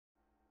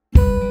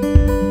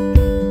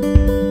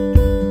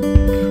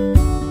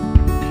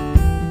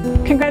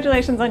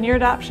Congratulations on your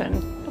adoption.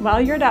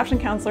 While your adoption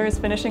counselor is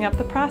finishing up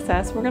the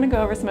process, we're going to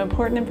go over some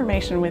important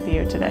information with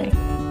you today.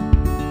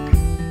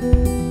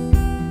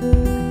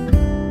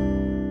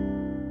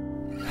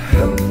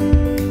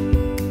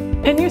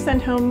 In your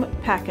send home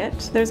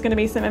packet, there's going to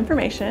be some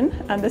information.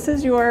 This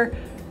is your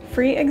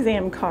free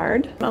exam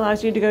card. It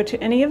allows you to go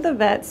to any of the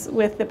vets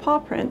with the paw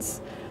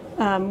prints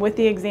with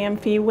the exam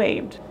fee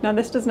waived. Now,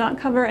 this does not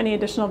cover any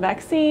additional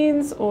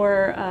vaccines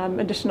or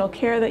additional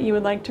care that you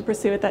would like to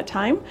pursue at that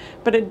time,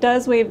 but it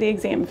does waive the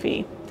exam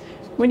fee.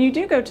 When you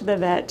do go to the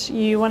vet,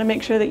 you want to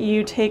make sure that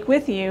you take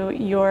with you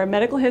your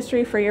medical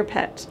history for your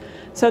pet.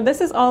 So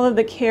this is all of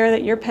the care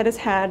that your pet has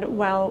had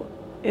while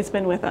it's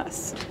been with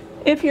us.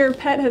 If your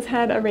pet has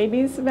had a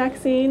rabies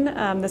vaccine,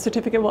 the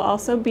certificate will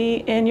also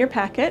be in your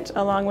packet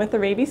along with the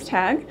rabies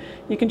tag.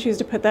 You can choose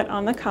to put that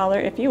on the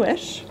collar if you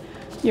wish.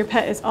 Your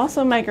pet is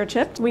also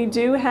microchipped. We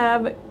do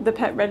have the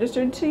pet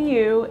registered to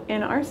you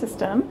in our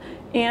system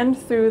and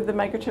through the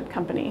microchip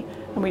company.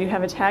 And we do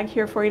have a tag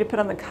here for you to put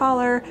on the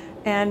collar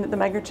and the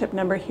microchip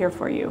number here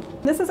for you.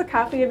 This is a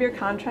copy of your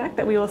contract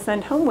that we will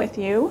send home with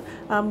you.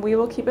 We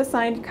will keep a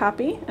signed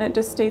copy, and it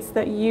just states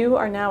that you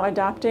are now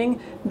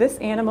adopting this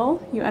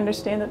animal. You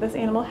understand that this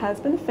animal has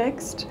been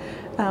fixed.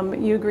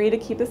 You agree to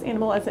keep this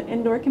animal as an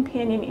indoor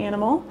companion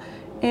animal.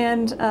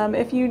 And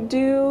if you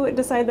do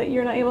decide that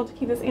you're not able to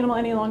keep this animal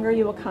any longer,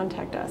 you will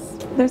contact us.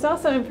 There's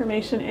also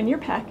information in your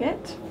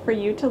packet for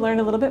you to learn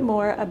a little bit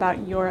more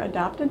about your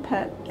adopted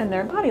pet and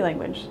their body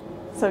language.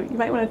 So you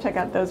might want to check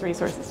out those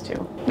resources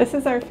too. This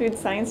is our food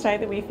science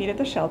diet that we feed at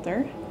the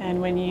shelter.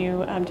 And when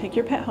you take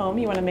your pet home,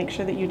 you want to make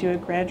sure that you do a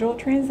gradual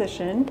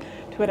transition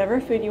to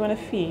whatever food you want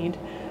to feed,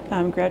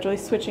 gradually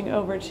switching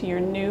over to your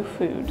new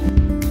food.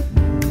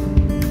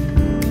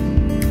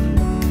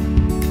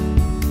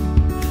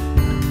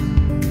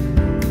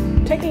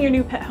 Taking your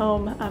new pet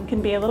home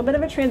can be a little bit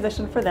of a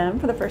transition for them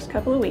for the first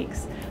couple of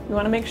weeks. We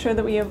want to make sure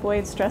that we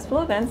avoid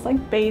stressful events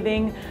like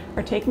bathing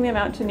or taking them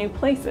out to new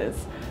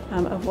places.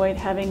 Avoid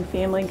having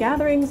family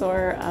gatherings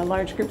or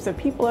large groups of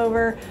people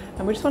over.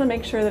 And we just want to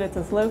make sure that it's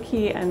as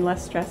low-key and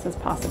less stress as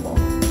possible.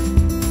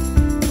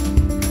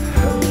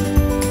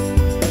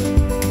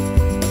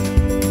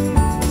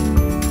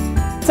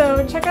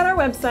 So check out our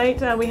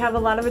website. We have a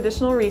lot of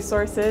additional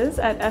resources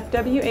at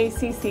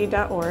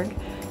fwacc.org.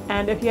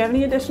 And if you have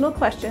any additional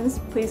questions,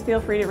 please feel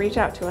free to reach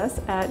out to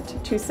us at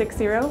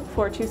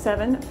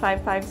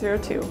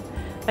 260-427-5502.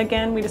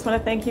 Again, we just want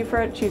to thank you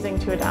for choosing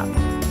to adopt.